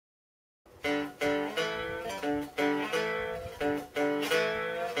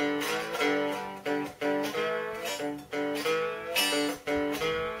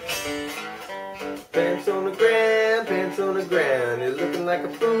like a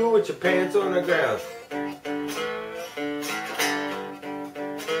fool with your pants on the ground.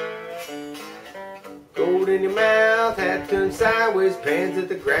 Gold in your mouth, hat turned sideways, pants at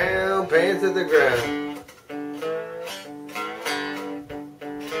the ground, pants at the ground.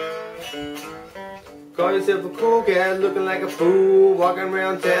 Call yourself a cool cat, looking like a fool, walking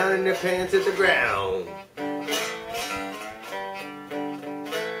around town in your pants at the ground.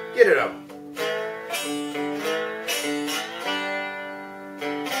 Get it up.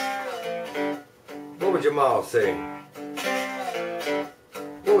 What would your ma say?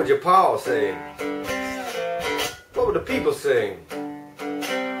 What would your pa say? What would the people say?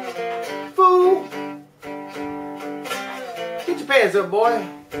 Fool! Get your pants up, boy.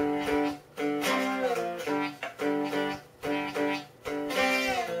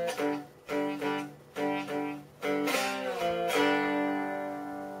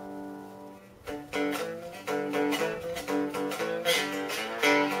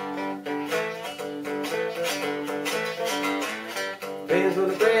 Pants on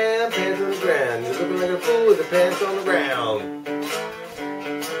the ground, pants on the ground. You're looking like a fool with the pants on the ground.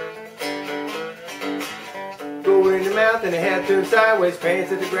 Gold in your mouth and a hat turned sideways,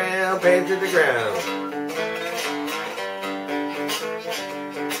 pants at the ground, pants at the ground.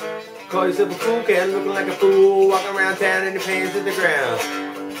 Call yourself a cool cat, looking like a fool, walking around town in your pants at the ground.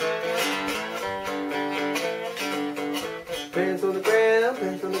 Pants on the ground,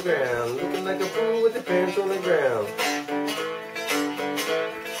 pants on the ground. Looking like a fool with the pants on the ground.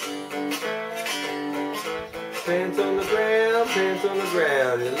 Pants on the ground, pants on the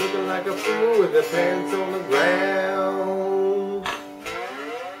ground. You're looking like a fool with the pants on the ground.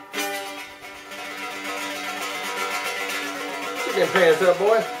 Get them pants up,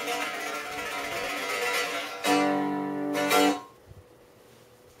 boy.